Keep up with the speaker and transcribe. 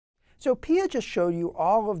So Pia just showed you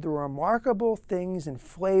all of the remarkable things and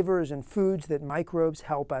flavors and foods that microbes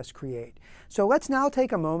help us create. So let's now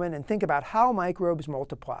take a moment and think about how microbes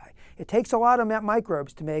multiply. It takes a lot of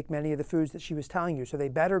microbes to make many of the foods that she was telling you, so they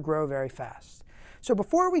better grow very fast. So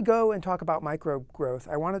before we go and talk about microbe growth,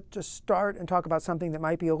 I want to just start and talk about something that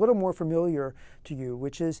might be a little more familiar to you,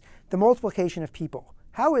 which is the multiplication of people.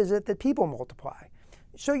 How is it that people multiply?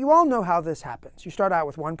 So you all know how this happens. You start out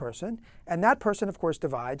with one person, and that person, of course,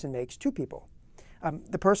 divides and makes two people.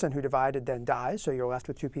 The person who divided then dies, so you're left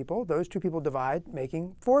with two people. Those two people divide,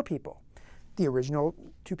 making four people. The original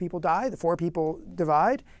two people die, the four people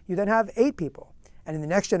divide, you then have 8 people. And in the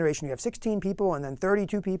next generation, you have 16 people, and then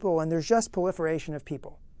 32 people, and there's just proliferation of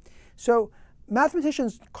people. So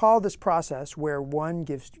mathematicians call this process, where 1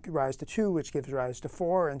 gives rise to 2, which gives rise to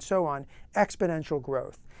 4, and so on, exponential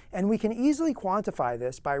growth. And we can easily quantify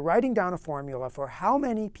this by writing down a formula for how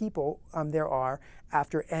many people there are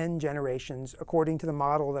after n generations, according to the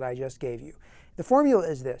model that I just gave you. The formula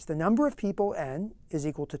is this. The number of people, n, is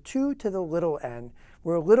equal to 2 to the little n,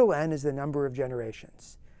 where little n is the number of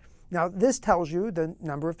generations. Now, this tells you the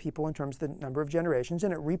number of people in terms of the number of generations,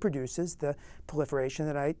 and it reproduces the proliferation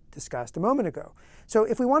that I discussed a moment ago. So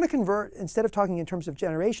if we want to convert, instead of talking in terms of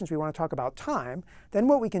generations, we want to talk about time, then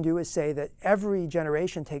what we can do is say that every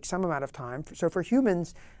generation takes some amount of time. So for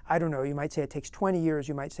humans, I don't know, you might say it takes 20 years,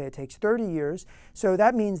 you might say it takes 30 years. So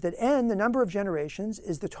that means that n, the number of generations,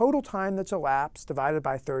 is the total time that's elapsed divided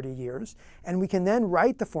by 30 years. And we can then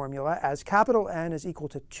write the formula as capital N is equal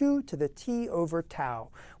to 2 to the t over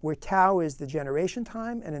tau, where tau is the generation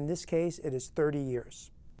time, and in this case, it is 30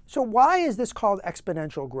 years. So why is this called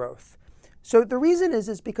exponential growth? So the reason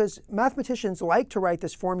is because mathematicians like to write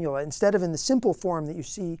this formula instead of in the simple form that you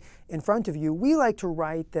see in front of you. We like to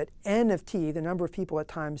write that n of t, the number of people at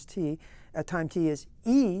time t, is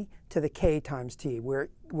e to the k times t,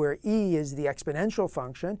 where e is the exponential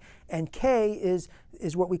function, and k is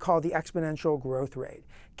what we call the exponential growth rate.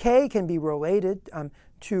 K can be related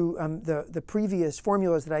to the previous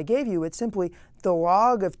formulas that I gave you. It's simply the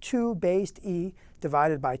log of 2 based e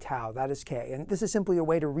divided by tau. That is k. And this is simply a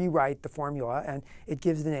way to rewrite the formula, and it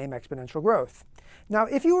gives the name exponential growth. Now,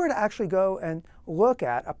 if you were to actually go and look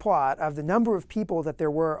at a plot of the number of people that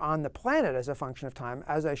there were on the planet as a function of time,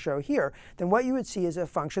 as I show here, then what you would see is a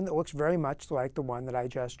function that looks very much like the one that I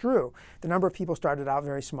just drew. The number of people started out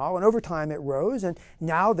very small, and over time it rose, and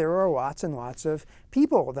now there are lots and lots of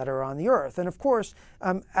people that are on the Earth. And of course,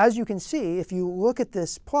 as you can see, if you look at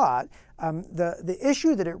this plot, the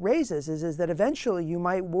issue that it raises is that eventually you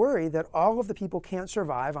might worry that all of the people can't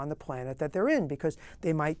survive on the planet that they're in, because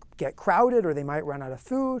they might get crowded, or they might run out of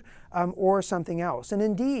food, or something else. And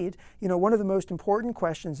indeed, one of the most important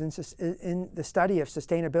questions in the study of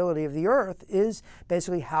sustainability of the Earth is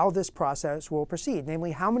basically how this process will proceed.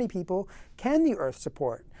 Namely, how many people can the Earth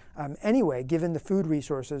support anyway, given the food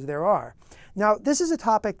resources there are. Now, this is a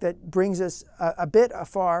topic that brings us a bit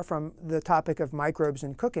afar from the topic of microbes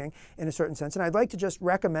and cooking in a certain sense. And I'd like to just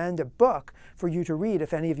recommend a book for you to read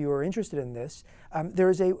if any of you are interested in this. There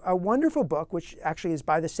is a wonderful book, which actually is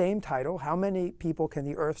by the same title, How Many People Can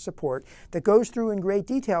the Earth Support, that goes through in great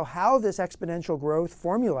detail how this exponential growth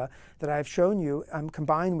formula that I've shown you,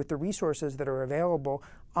 combined with the resources that are available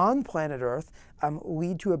on planet Earth,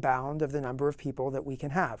 lead to a bound of the number of people that we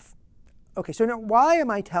can have. OK, so now why am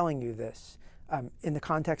I telling you this in the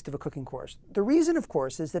context of a cooking course? The reason, of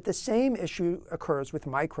course, is that the same issue occurs with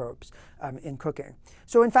microbes in cooking.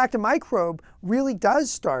 So in fact, a microbe really does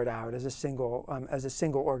start out as a single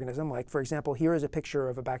organism. Like, for example, here is a picture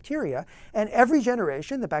of a bacteria. And every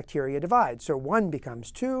generation, the bacteria divides. So 1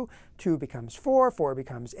 becomes 2, 2 becomes 4, 4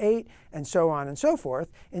 becomes 8, and so on and so forth,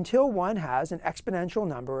 until one has an exponential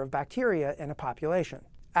number of bacteria in a population.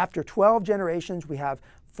 After 12 generations, we have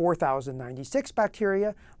 4,096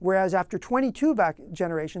 bacteria, whereas after 22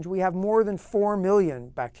 generations, we have more than 4 million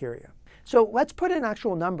bacteria. So let's put in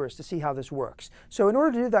actual numbers to see how this works. So in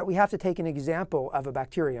order to do that, we have to take an example of a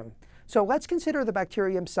bacterium. So let's consider the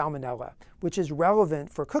bacterium Salmonella, which is relevant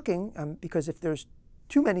for cooking, because if there's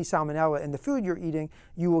too many Salmonella in the food you're eating,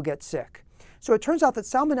 you will get sick. So it turns out that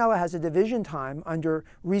Salmonella has a division time under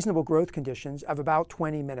reasonable growth conditions of about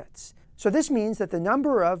 20 minutes. So this means that the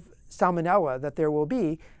number of Salmonella that there will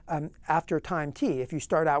be after time t, if you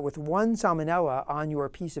start out with 1 Salmonella on your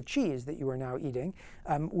piece of cheese that you are now eating,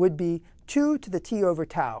 would be 2 to the t over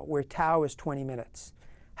tau, where tau is 20 minutes.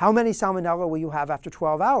 How many Salmonella will you have after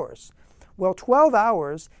 12 hours? Well, 12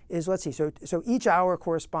 hours is, let's see, so each hour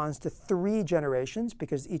corresponds to 3 generations,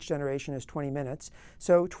 because each generation is 20 minutes.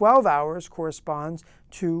 So 12 hours corresponds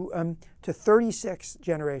to 36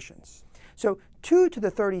 generations. So 2 to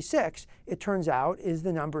the 36, it turns out, is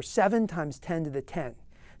the number 7 times 10 to the 10.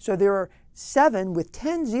 So there are 7 with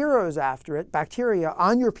 10 zeros after it, bacteria,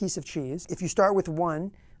 on your piece of cheese. If you start with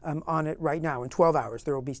 1 on it right now, in 12 hours,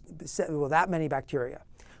 there will be that many bacteria.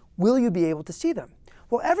 Will you be able to see them?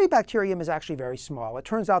 Well, every bacterium is actually very small. It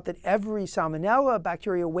turns out that every Salmonella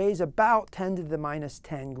bacteria weighs about 10 to the minus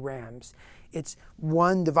 10 grams. It's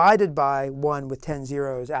 1 divided by 1 with 10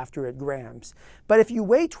 zeros after it grams. But if you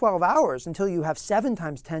wait 12 hours until you have 7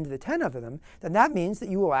 times 10 to the 10 of them, then that means that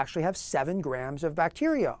you will actually have 7 grams of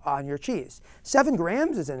bacteria on your cheese. 7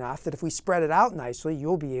 grams is enough that if we spread it out nicely,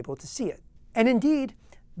 you'll be able to see it. And indeed,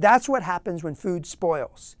 that's what happens when food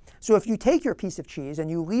spoils. So if you take your piece of cheese and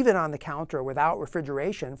you leave it on the counter without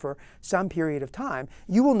refrigeration for some period of time,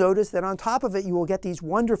 you will notice that on top of it you will get these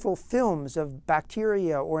wonderful films of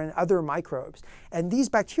bacteria or other microbes. And these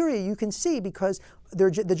bacteria you can see because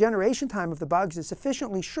the generation time of the bugs is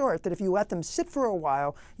sufficiently short that if you let them sit for a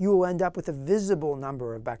while, you will end up with a visible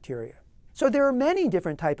number of bacteria. So there are many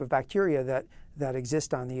different types of bacteria that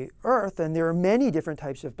exist on the Earth, and there are many different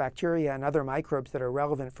types of bacteria and other microbes that are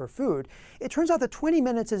relevant for food. It turns out that 20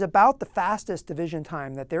 minutes is about the fastest division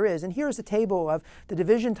time that there is. And here's a table of the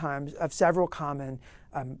division times of several common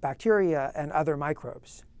bacteria and other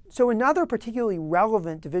microbes. So another particularly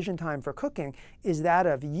relevant division time for cooking is that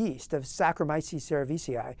of yeast, of Saccharomyces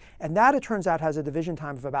cerevisiae. And that, it turns out, has a division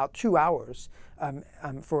time of about 2 hours.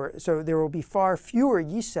 So there will be far fewer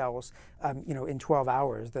yeast cells in 12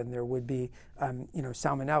 hours than there would be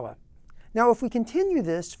Salmonella. Now, if we continue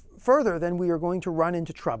this further, then we are going to run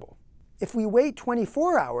into trouble. If we wait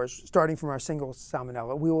 24 hours, starting from our single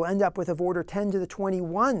Salmonella, we will end up with of order 10 to the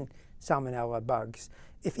 21 Salmonella bugs.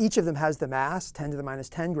 If each of them has the mass, 10 to the minus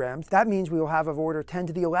 10 grams, that means we will have of order 10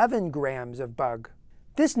 to the 11 grams of bug.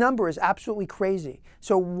 This number is absolutely crazy.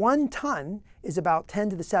 So 1 ton is about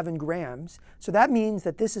 10 to the 7 grams. So that means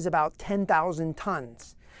that this is about 10,000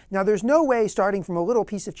 tons. Now, there's no way, starting from a little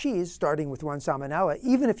piece of cheese, starting with 1 Salmonella,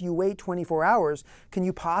 even if you wait 24 hours, can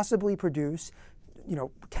you possibly produce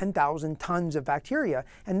 10,000 tons of bacteria.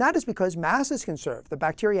 And that is because mass is conserved. The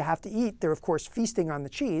bacteria have to eat. They're, of course, feasting on the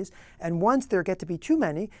cheese. And once there get to be too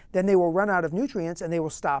many, then they will run out of nutrients and they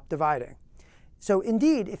will stop dividing. So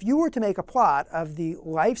indeed, if you were to make a plot of the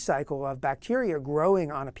life cycle of bacteria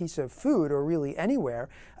growing on a piece of food, or really anywhere,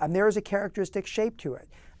 there is a characteristic shape to it.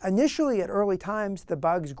 Initially, at early times, the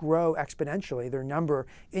bugs grow exponentially. Their number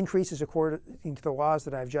increases according to the laws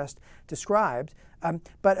that I've just described.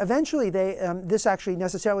 But eventually, this actually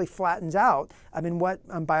necessarily flattens out in what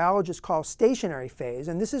biologists call stationary phase.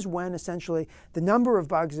 And this is when essentially the number of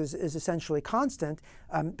bugs is essentially constant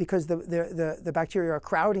because the bacteria are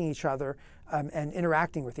crowding each other and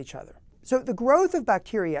interacting with each other. So the growth of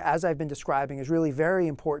bacteria, as I've been describing, is really very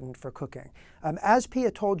important for cooking. As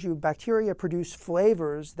Pia told you, bacteria produce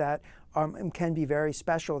flavors that can be very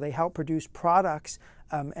special. They help produce products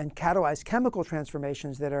and catalyze chemical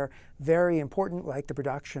transformations that are very important, like the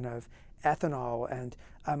production of ethanol and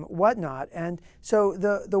whatnot. And so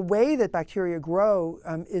the way that bacteria grow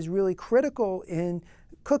is really critical in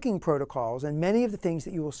cooking protocols and many of the things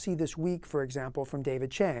that you will see this week, for example, from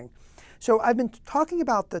David Chang. So I've been talking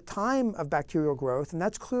about the time of bacterial growth, and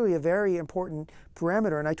that's clearly a very important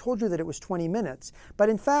parameter. And I told you that it was 20 minutes. But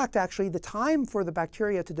in fact, actually, the time for the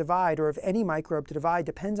bacteria to divide, or of any microbe to divide,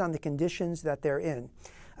 depends on the conditions that they're in.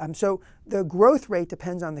 So the growth rate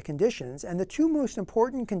depends on the conditions. And the two most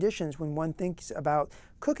important conditions when one thinks about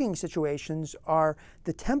cooking situations are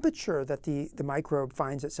the temperature that the microbe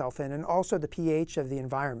finds itself in, and also the pH of the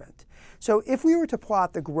environment. So if we were to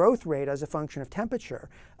plot the growth rate as a function of temperature,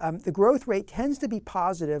 the growth rate tends to be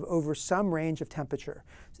positive over some range of temperature.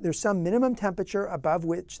 So there's some minimum temperature above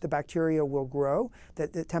which the bacteria will grow,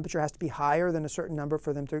 that the temperature has to be higher than a certain number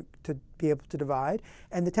for them to be able to divide,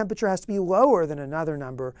 and the temperature has to be lower than another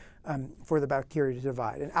number for the bacteria to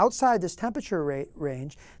divide. And outside this temperature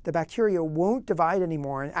range, the bacteria won't divide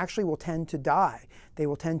anymore and actually will tend to die. They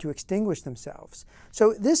will tend to extinguish themselves.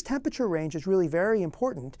 So this temperature range is really very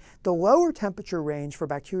important. The lower temperature range for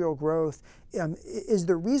bacterial growth is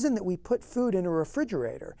the reason that we put food in a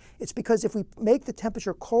refrigerator. It's because if we make the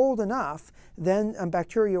temperature cold enough, then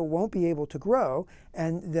bacteria won't be able to grow,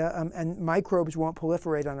 and microbes won't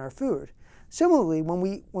proliferate on our food. Similarly, when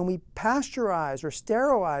we pasteurize or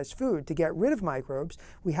sterilize food to get rid of microbes,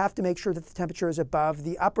 we have to make sure that the temperature is above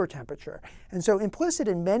the upper temperature. And so implicit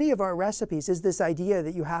in many of our recipes is this idea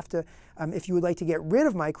that you have to, if you would like to get rid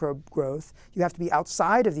of microbe growth, you have to be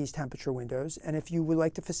outside of these temperature windows. And if you would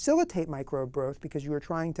like to facilitate microbe growth because you are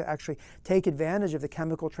trying to actually take advantage of the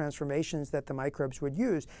chemical transformations that the microbes would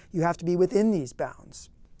use, you have to be within these bounds.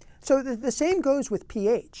 So the same goes with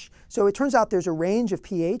pH. So it turns out there's a range of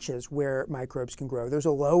pHs where microbes can grow. There's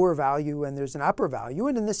a lower value and there's an upper value.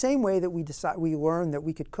 And in the same way that we learned that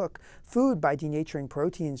we could cook food by denaturing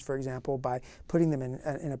proteins, for example, by putting them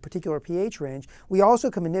in a particular pH range, we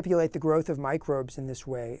also can manipulate the growth of microbes in this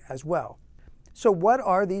way as well. So what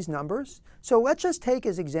are these numbers? So let's just take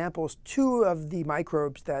as examples two of the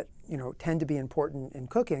microbes that tend to be important in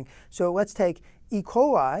cooking. So let's take E.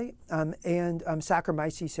 coli and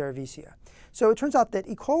Saccharomyces cerevisiae. So it turns out that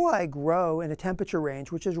E. coli grow in a temperature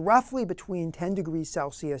range which is roughly between 10 degrees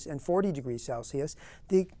Celsius and 40 degrees Celsius.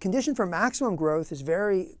 The condition for maximum growth is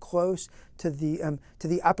very close to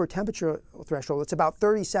the upper temperature threshold. It's about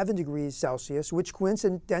 37 degrees Celsius, which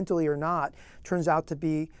coincidentally or not turns out to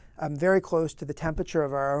be very close to the temperature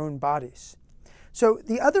of our own bodies. So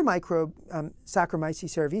the other microbe,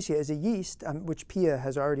 Saccharomyces cerevisiae, is a yeast, which Pia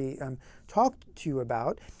has already talked to you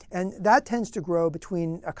about. And that tends to grow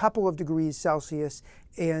between a couple of degrees Celsius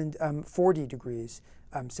and 40 degrees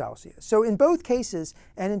Celsius. So in both cases,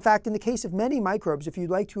 and in fact in the case of many microbes, if you'd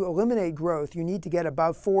like to eliminate growth, you need to get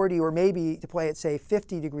above 40 or maybe, to play it safe,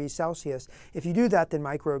 50 degrees Celsius. If you do that, then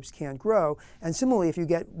microbes can't grow. And similarly, if you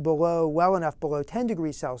get well enough below 10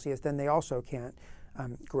 degrees Celsius, then they also can't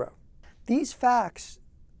grow. These facts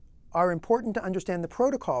are important to understand the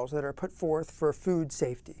protocols that are put forth for food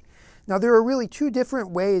safety. Now, there are really two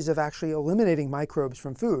different ways of actually eliminating microbes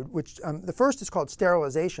from food, which the first is called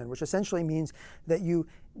sterilization, which essentially means that you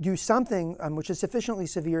do something which is sufficiently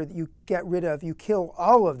severe that you kill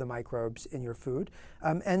all of the microbes in your food.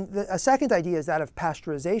 A second idea is that of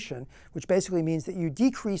pasteurization, which basically means that you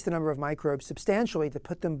decrease the number of microbes substantially to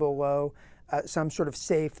put them below some sort of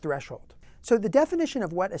safe threshold. So the definition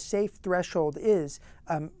of what a safe threshold is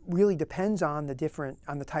really depends on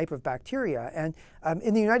the type of bacteria. And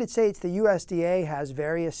in the United States, the USDA has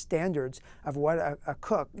various standards of what a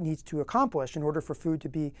cook needs to accomplish in order for food to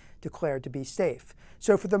be declared to be safe.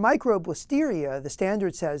 So for the microbe Listeria, the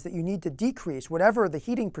standard says that you need to decrease whatever the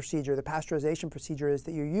heating procedure, the pasteurization procedure is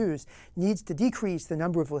that you use, needs to decrease the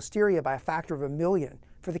number of Listeria by a factor of 1,000,000.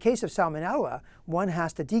 For the case of Salmonella, one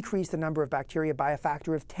has to decrease the number of bacteria by a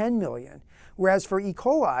factor of 10 million, whereas for E.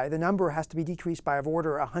 coli, the number has to be decreased by of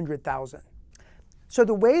order 100,000. So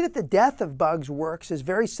the way that the death of bugs works is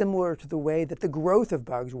very similar to the way that the growth of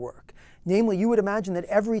bugs work. Namely, you would imagine that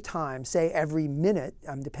every time, say every minute,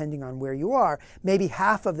 depending on where you are, maybe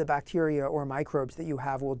half of the bacteria or microbes that you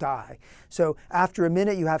have will die. So after a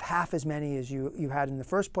minute, you have half as many as you had in the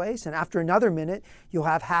first place. And after another minute, you'll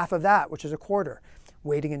have half of that, which is a quarter.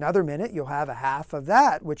 Waiting another minute, you'll have a half of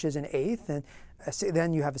that, which is an eighth, and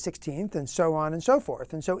then you have a 16th, and so on and so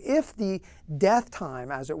forth. And so if the death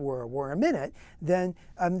time, as it were a minute, then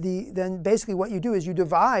basically what you do is you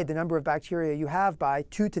divide the number of bacteria you have by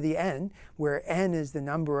 2 to the n, where n is the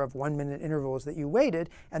number of 1-minute intervals that you waited,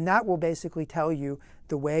 and that will basically tell you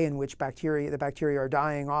the way in which the bacteria are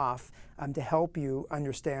dying off to help you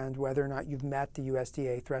understand whether or not you've met the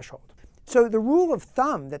USDA threshold. So the rule of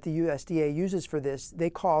thumb that the USDA uses for this, they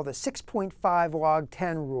call the 6.5 log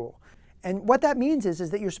 10 rule. And what that means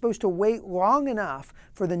is that you're supposed to wait long enough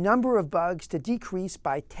for the number of bugs to decrease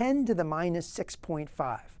by 10 to the minus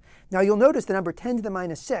 6.5. Now you'll notice the number 10 to the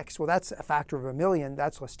minus 6, well that's a factor of 1,000,000,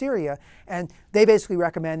 that's Listeria, and they basically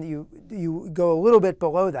recommend that you go a little bit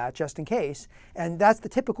below that just in case, and that's the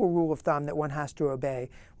typical rule of thumb that one has to obey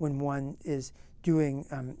when one is doing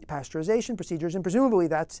pasteurization procedures, and presumably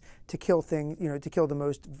that's to kill things, to kill the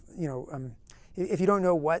most, if you don't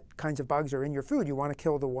know what kinds of bugs are in your food, you want to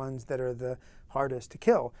kill the ones that are the hardest to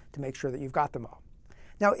kill to make sure that you've got them all.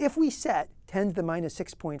 Now, if we set 10 to the minus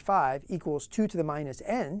 6.5 equals 2 to the minus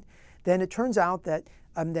n, then it turns out that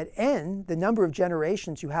n, the number of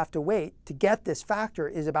generations you have to wait to get this factor,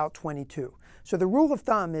 is about 22. So the rule of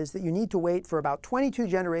thumb is that you need to wait for about 22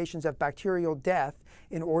 generations of bacterial death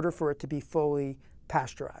in order for it to be fully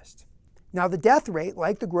pasteurized. Now the death rate,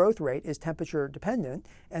 like the growth rate, is temperature dependent,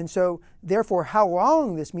 and so therefore how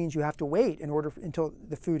long this means you have to wait until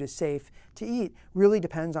the food is safe to eat really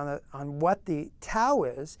depends on what the tau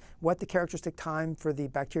is, what the characteristic time for the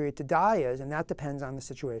bacteria to die is, and that depends on the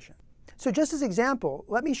situation. So just as example,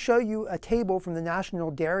 let me show you a table from the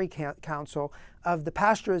National Dairy Council of the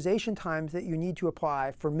pasteurization times that you need to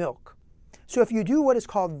apply for milk. So if you do what is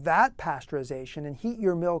called vat pasteurization and heat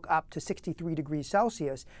your milk up to 63 degrees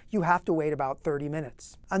Celsius, you have to wait about 30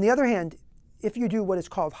 minutes. On the other hand, if you do what is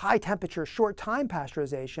called high temperature short time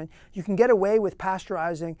pasteurization, you can get away with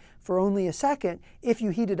pasteurizing for only a second if you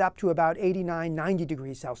heat it up to about 89, 90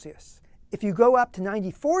 degrees Celsius. If you go up to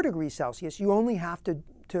 94 degrees Celsius, you only have to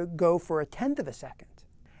go for a tenth of a second.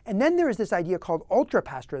 And then there is this idea called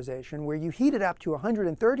ultrapasteurization, where you heat it up to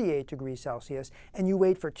 138 degrees Celsius and you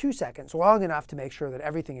wait for 2 seconds, long enough to make sure that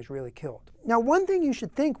everything is really killed. Now, one thing you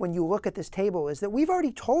should think when you look at this table is that we've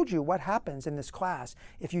already told you what happens in this class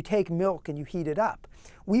if you take milk and you heat it up.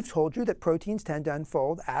 We've told you that proteins tend to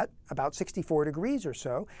unfold at about 64 degrees or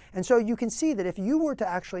so. And so you can see that if you were to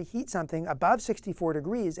actually heat something above 64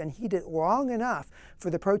 degrees and heat it long enough for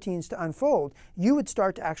the proteins to unfold, you would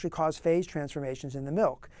start to actually cause phase transformations in the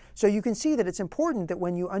milk. So you can see that it's important that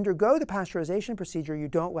when you undergo the pasteurization procedure, you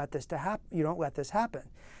don't let this happen.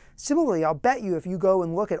 Similarly, I'll bet you if you go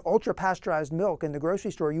and look at ultra-pasteurized milk in the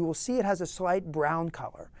grocery store, you will see it has a slight brown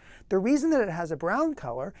color. The reason that it has a brown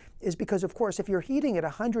color is because, of course, if you're heating at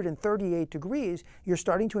 138 degrees, you're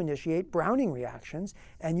starting to initiate browning reactions,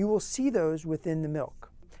 and you will see those within the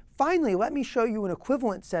milk. Finally, let me show you an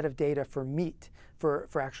equivalent set of data for meat, for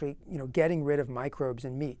actually getting rid of microbes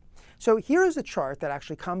in meat. So here is a chart that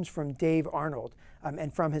actually comes from Dave Arnold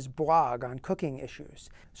and from his blog on cooking issues.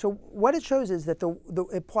 So what it shows is that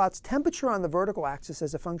it plots temperature on the vertical axis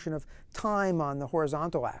as a function of time on the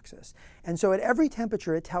horizontal axis. And so at every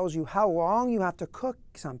temperature, it tells you how long you have to cook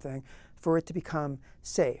something for it to become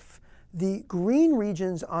safe. The green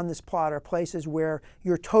regions on this plot are places where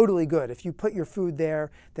you're totally good. If you put your food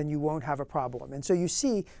there, then you won't have a problem. And so you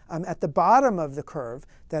see at the bottom of the curve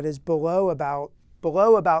that is below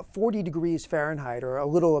about 40 degrees Fahrenheit, or a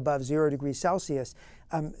little above 0 degrees Celsius,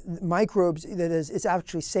 microbes, that is, it's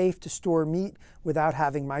actually safe to store meat without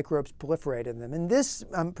having microbes proliferate in them. And this,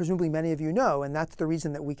 presumably many of you know, and that's the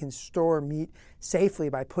reason that we can store meat safely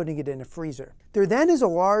by putting it in a freezer. There then is a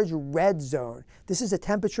large red zone. This is a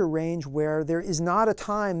temperature range where there is not a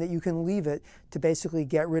time that you can leave it to basically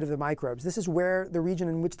get rid of the microbes. This is where the region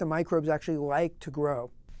in which the microbes actually like to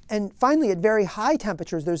grow. And finally, at very high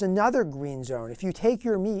temperatures, there's another green zone. If you take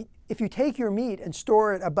your meat and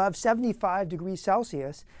store it above 75 degrees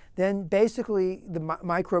Celsius, then basically the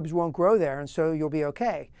microbes won't grow there, and so you'll be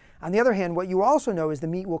OK. On the other hand, what you also know is the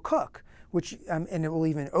meat will cook, and it will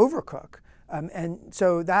even overcook. And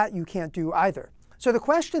so that you can't do either. So the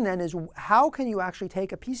question then is, how can you actually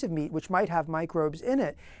take a piece of meat which might have microbes in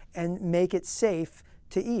it and make it safe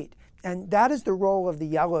to eat? And that is the role of the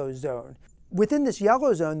yellow zone. Within this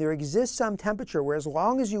yellow zone, there exists some temperature where as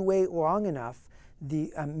long as you wait long enough,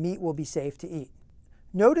 the meat will be safe to eat.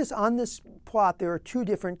 Notice on this plot there are two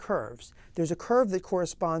different curves. There's a curve that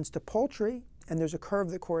corresponds to poultry, and there's a curve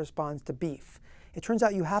that corresponds to beef. It turns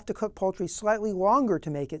out you have to cook poultry slightly longer to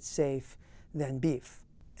make it safe than beef.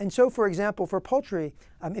 And so, for example, for poultry,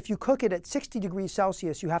 if you cook it at 60 degrees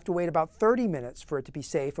Celsius, you have to wait about 30 minutes for it to be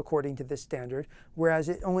safe, according to this standard, whereas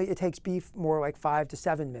it takes beef more like 5 to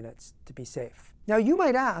 7 minutes to be safe. Now, you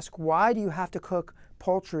might ask, why do you have to cook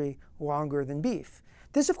poultry longer than beef?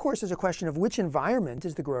 This, of course, is a question of which environment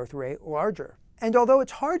is the growth rate larger. And although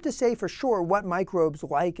it's hard to say for sure what microbes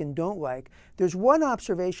like and don't like, there's one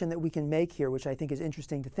observation that we can make here which I think is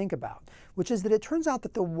interesting to think about, which is that it turns out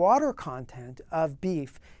that the water content of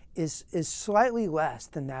beef is slightly less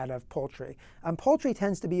than that of poultry. Poultry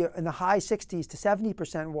tends to be in the high 60s to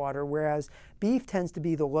 70% water, whereas beef tends to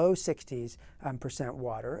be the low 60s percent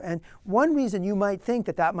water. And one reason you might think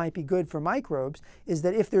that that might be good for microbes is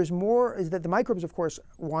that the microbes, of course,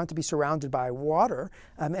 want to be surrounded by water,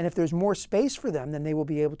 and if there's more space for them, then they will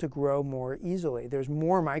be able to grow more easily. There's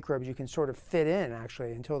more microbes you can sort of fit in,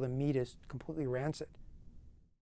 actually, until the meat is completely rancid.